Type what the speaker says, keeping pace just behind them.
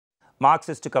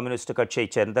Marxist communist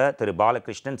கட்சியைச் சேர்ந்த திரு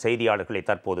பாலகிருஷ்ணன் செய்தியாளர்களை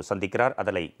தற்போது சந்திக்கிறார்.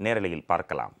 அதனை நேரலையில்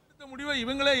பார்க்கலாம். இந்த முடிவை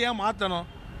இவங்களே ஏன் மாற்றணும்?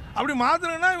 அப்படி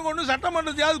மாற்றணும்னா இவங்க ஒன்று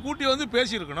சட்டமன்றத்தையாவது கூட்டி வந்து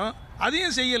பேசியிருக்கணும்.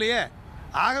 அதையும் செய்யலையே.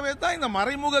 ஆகவே தான் இந்த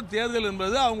மறைமுக தேர்தல்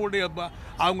என்பது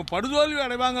அவங்க படுதோல்வி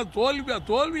அடைவாங்க.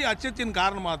 தோல்வி அச்சத்தின்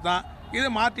காரணமாக தான் இதை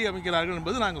மாற்றி அமைக்கிறார்கள்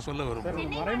என்பது நாங்கள் சொல்ல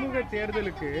விரும்புகிறோம். மறைமுக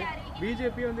தேர்தலுக்கு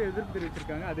பிஜேபி வந்து எதிர்ப்பு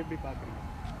தெரிவிச்சிருக்காங்க. அது எப்படி பார்க்குறீங்க?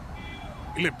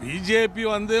 இல்லை, பிஜேபி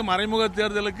வந்து மறைமுக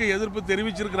தேர்தலுக்கு எதிர்ப்பு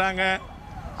தெரிவிச்சிருக்கிறாங்க.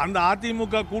 அந்த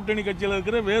அதிமுக கூட்டணி கட்சியில்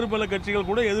இருக்கிற வேறு பல கட்சிகள்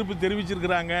கூட எதிர்ப்பு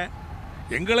தெரிவிச்சிருக்கிறாங்க.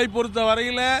 எங்களை பொறுத்த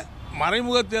வரையில்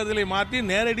மறைமுக தேர்தலை மாற்றி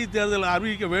நேரடி தேர்தல்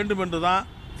அறிவிக்க வேண்டும் என்று தான்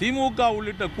திமுக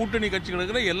உள்ளிட்ட கூட்டணி கட்சிகள்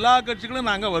இருக்கிற எல்லா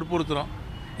கட்சிகளும் நாங்கள் வற்புறுத்துகிறோம்.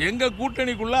 எங்கள்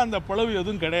கூட்டணிக்குள்ளே அந்த பிளவு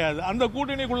எதுவும் கிடையாது. அந்த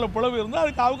கூட்டணிக்குள்ள பிளவு இருந்தால்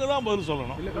அதுக்கு அவங்க தான் பதில்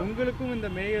சொல்லணும். இல்லை, உங்களுக்கும் இந்த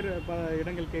மேயர்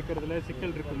இடங்கள் கேட்கறதுல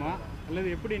சிக்கல் இருக்குமா அல்லது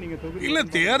எப்படி நீங்கள் தொகுதி? இல்லை,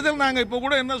 தேர்தல் நாங்கள் இப்போ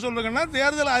கூட என்ன சொல்கிறோங்கன்னா,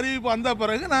 தேர்தல் அறிவிப்பு வந்த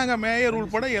பிறகு நாங்கள் மேயர்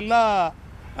உள்பட எல்லா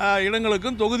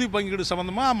இடங்களுக்கும் தொகுதி பங்கீடு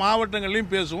சம்மந்தமாக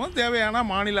மாவட்டங்கள்லையும் பேசுவோம். தேவையான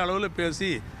மாநில அளவில்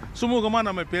பேசி சுமூகமாக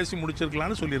நம்ம பேசி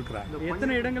முடிச்சிருக்கலாம்னு சொல்லியிருக்கிறாங்க.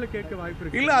 எத்தனை இடங்களை கேட்க வாய்ப்பு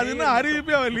இருக்கு? இல்லை, அது இன்னும்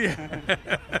அறிவிப்பே வரலையே.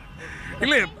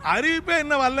 இல்லை, அறிவிப்பே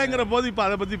இன்னும் வரலங்கிற போது இப்போ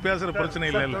அதை பற்றி பேசுகிற பிரச்சனை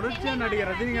இல்லை. தொடர்ச்சியாக நடிகர்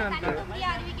ரஜினிகாந்த்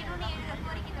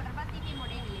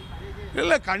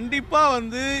இல்லை, கண்டிப்பாக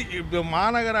வந்து இப்போ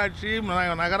மாநகராட்சி,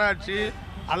 நகராட்சி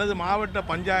அல்லது மாவட்ட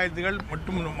பஞ்சாயத்துகள்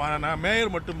மட்டும்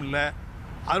மேயர் மட்டும் இல்லை,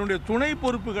 அதனுடைய துணை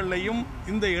பொறுப்புகளையும்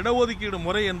இந்த இடஒதுக்கீடு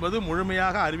முறை என்பது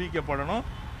முழுமையாக அறிவிக்கப்படணும்.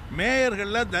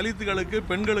 மேயர்களில் தலித்துகளுக்கு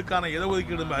பெண்களுக்கான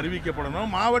இடஒதுக்கீடு அறிவிக்கப்படணும்.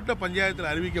 மாவட்ட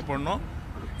பஞ்சாயத்தில் அறிவிக்கப்படணும்.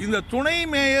 இந்த துணை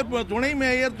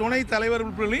மேயர் துணை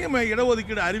தலைவர்களையும்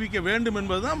இடஒதுக்கீடு அறிவிக்க வேண்டும்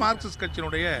என்பதுதான் மார்க்சிஸ்ட்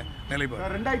கட்சியினுடைய நிலைப்பாடு.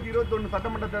 2021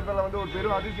 சட்டமன்ற தேர்தலில் வந்து ஒரு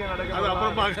பெரும் அதிசயம் நடக்குது. அது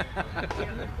அப்புறம்